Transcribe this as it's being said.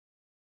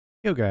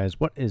Yo guys,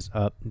 what is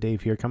up?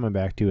 Dave here, coming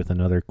back to you with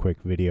another quick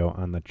video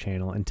on the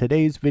channel. And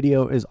today's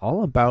video is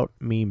all about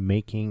me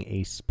making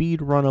a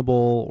speed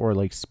runnable or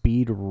like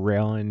speed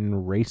run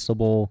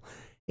raceable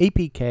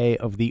APK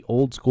of the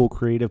old school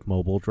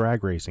CreativeMobile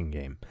drag racing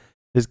game.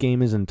 This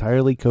game is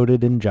entirely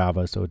coded in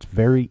Java, so it's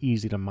very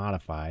easy to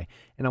modify.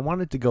 And I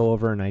wanted to go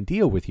over an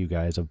idea with you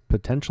guys of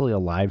potentially a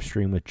live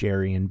stream with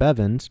Jerry and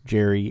Bevins.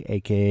 Jerry,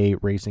 aka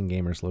Racing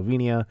Gamer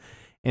Slovenia,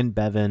 and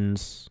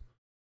Bevins,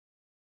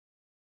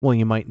 well,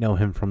 you might know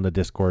him from the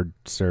Discord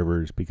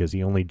servers because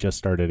he only just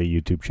started a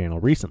YouTube channel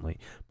recently.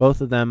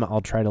 Both of them I'll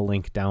try to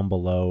link down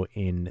below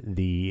in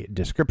the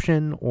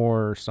description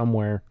or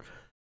somewhere.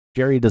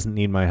 Jerry doesn't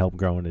need my help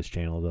growing his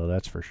channel, though,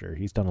 that's for sure.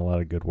 He's done a lot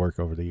of good work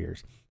over the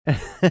years.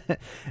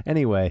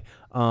 Anyway,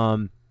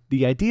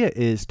 the idea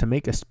is to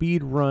make a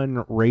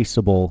speedrun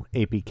raceable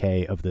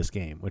APK of this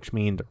game, which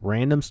means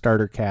random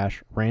starter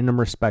cash, random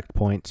respect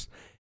points,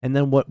 and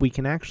then what we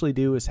can actually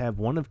do is have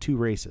one of two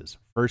races.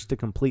 First to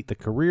complete the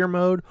career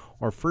mode,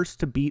 or first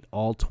to beat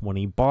all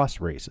 20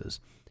 boss races.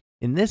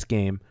 In this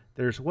game,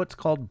 there's what's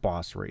called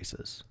boss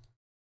races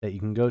that you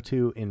can go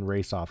to in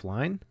Race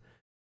Offline.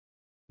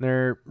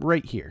 They're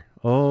right here.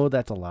 Oh,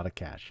 that's a lot of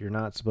cash. You're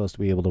not supposed to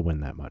be able to win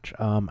that much.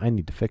 I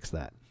need to fix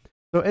that.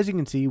 So as you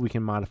can see, we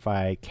can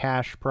modify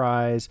cash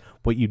prize.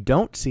 What you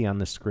don't see on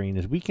the screen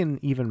is we can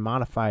even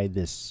modify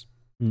this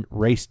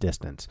race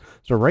distance.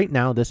 So right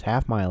now this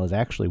half mile is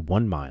actually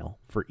 1 mile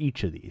for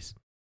each of these.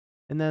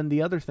 And then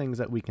the other things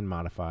that we can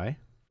modify,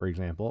 for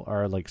example,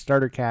 are like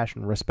starter cash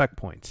and respect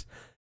points.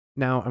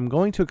 Now I'm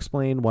going to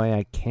explain why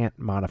I can't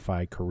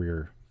modify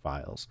career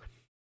files.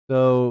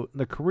 So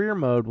the career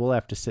mode, we'll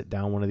have to sit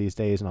down one of these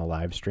days in a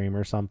live stream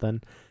or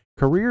something.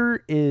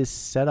 Career is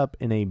set up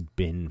in a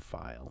bin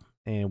file,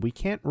 and we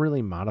can't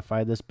really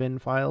modify this bin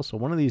file. So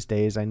one of these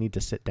days I need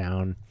to sit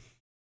down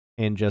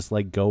and just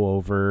like go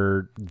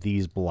over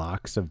these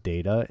blocks of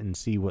data and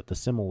see what the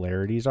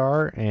similarities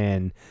are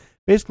and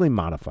basically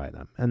modify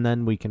them. And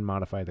then we can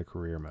modify the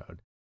career mode.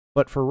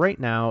 But for right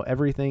now,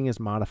 everything is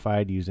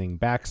modified using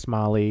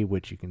backsmolly,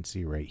 which you can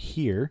see right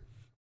here.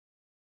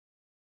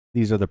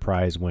 These are the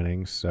prize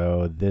winnings,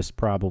 so this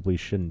probably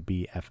shouldn't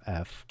be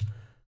FF.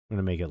 I'm going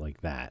to make it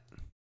like that.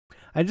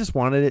 I just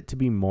wanted it to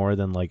be more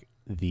than like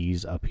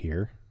these up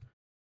here.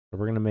 So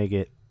we're going to make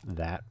it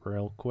that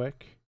real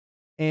quick.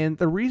 And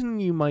the reason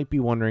you might be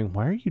wondering,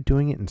 why are you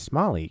doing it in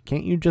Smolly?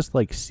 Can't you just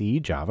like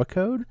see Java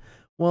code?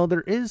 Well,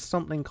 there is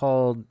something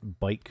called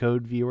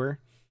bytecode viewer.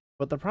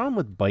 But the problem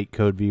with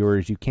bytecode viewer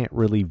is you can't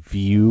really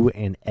view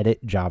and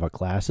edit Java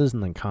classes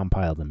and then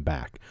compile them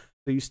back.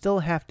 So you still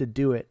have to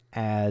do it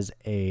as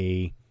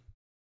a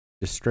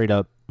just straight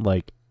up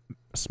like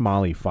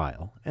Smolly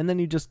file. And then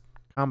you just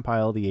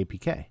compile the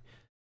APK.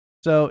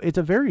 So it's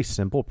a very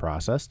simple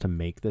process to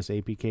make this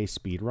APK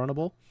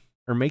speedrunnable.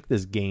 Or make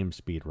this game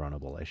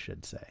speedrunnable, I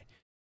should say.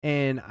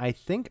 And I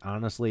think,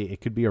 honestly, it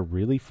could be a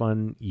really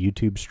fun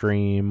YouTube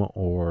stream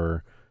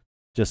or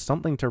just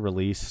something to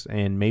release.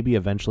 And maybe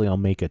eventually I'll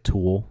make a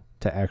tool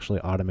to actually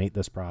automate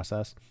this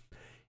process.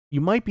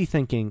 You might be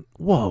thinking,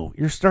 whoa,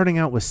 you're starting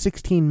out with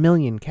 16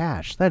 million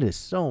cash. That is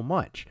so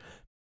much.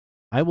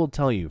 I will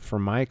tell you,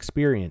 from my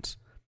experience,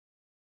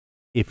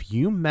 if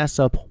you mess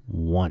up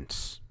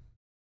once,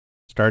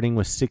 starting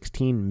with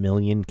 16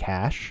 million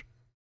cash,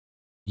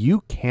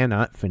 you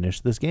cannot finish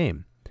this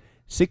game.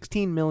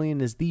 16 million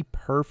is the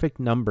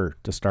perfect number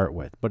to start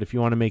with. But if you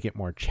want to make it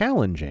more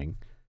challenging,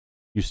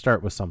 you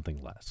start with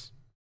something less.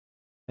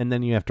 And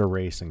then you have to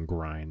race and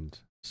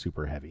grind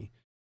super heavy.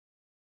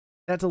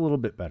 That's a little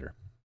bit better.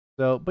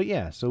 So, but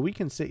yeah, so we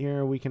can sit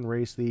here, we can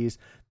race these.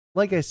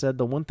 Like I said,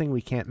 the one thing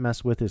we can't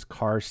mess with is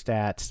car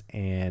stats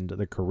and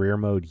the career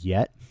mode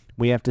yet.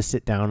 We have to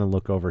sit down and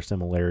look over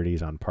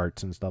similarities on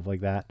parts and stuff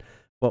like that.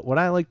 But what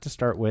I like to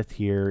start with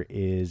here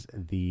is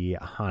the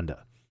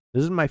Honda.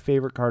 This is my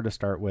favorite car to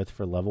start with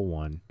for level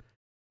 1.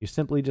 You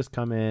simply just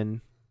come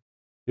in,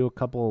 do a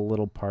couple of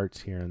little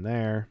parts here and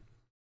there.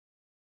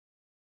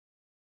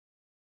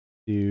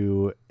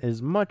 Do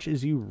as much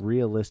as you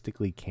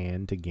realistically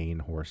can to gain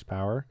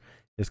horsepower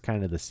is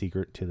kind of the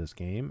secret to this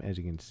game. As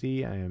you can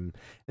see, and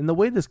the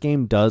way this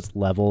game does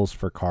levels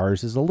for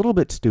cars is a little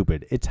bit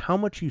stupid. It's how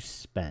much you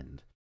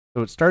spend.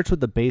 So it starts with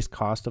the base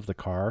cost of the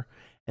car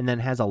and then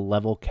has a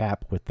level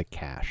cap with the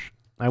cash.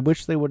 I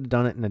wish they would have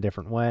done it in a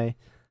different way,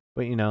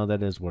 but you know,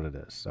 that is what it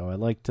is. So I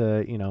like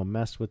to, you know,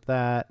 mess with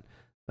that,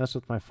 mess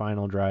with my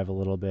final drive a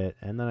little bit,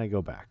 and then I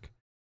go back.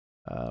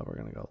 We're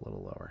going to go a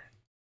little lower.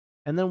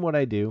 And then what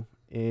I do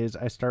is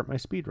I start my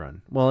speed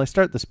run. Well, I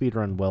start the speed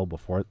run well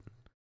before it.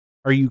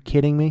 Are you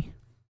kidding me?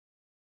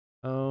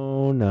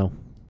 Oh no.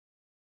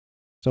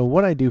 So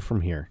what I do from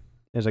here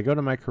is I go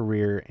to my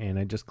career and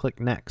I just click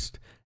next.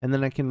 And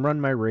then I can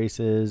run my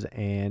races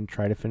and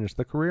try to finish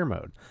the career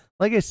mode.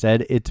 Like I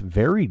said, it's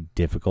very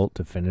difficult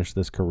to finish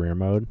this career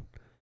mode.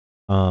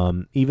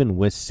 Even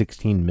with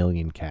 16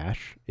 million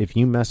cash. If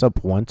you mess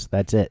up once,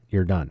 that's it.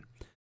 You're done.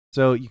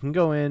 So you can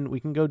go in. We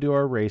can go do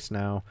our race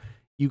now.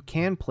 You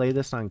can play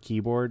this on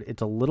keyboard.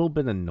 It's a little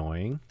bit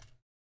annoying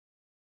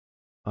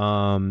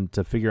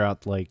to figure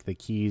out like the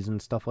keys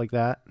and stuff like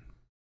that.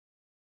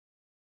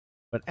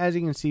 But as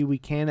you can see, we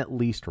can at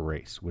least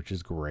race, which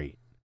is great.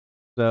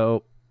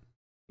 So,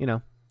 you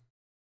know,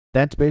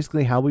 that's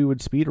basically how we would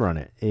speedrun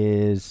it,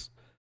 is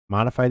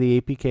modify the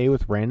APK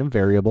with random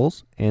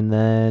variables and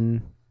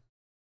then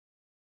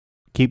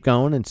keep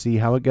going and see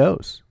how it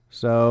goes.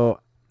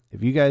 So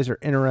if you guys are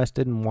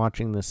interested in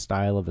watching this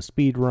style of a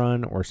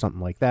speedrun or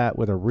something like that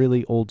with a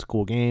really old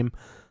school game,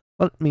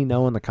 let me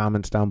know in the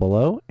comments down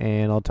below,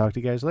 and I'll talk to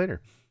you guys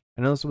later.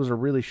 I know this was a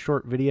really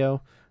short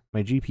video.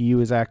 My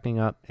GPU is acting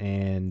up,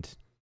 and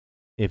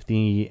if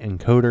the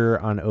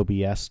encoder on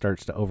OBS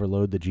starts to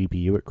overload the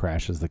GPU, it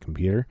crashes the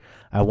computer.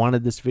 I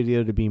wanted this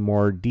video to be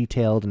more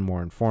detailed and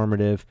more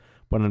informative,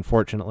 but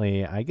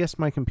unfortunately, I guess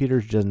my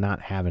computer's just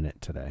not having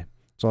it today.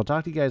 So I'll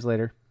talk to you guys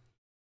later.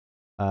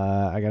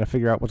 I got to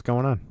figure out what's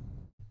going on.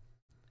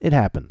 It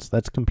happens.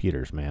 That's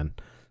computers, man.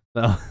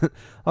 So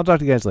I'll talk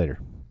to you guys later.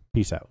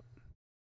 Peace out.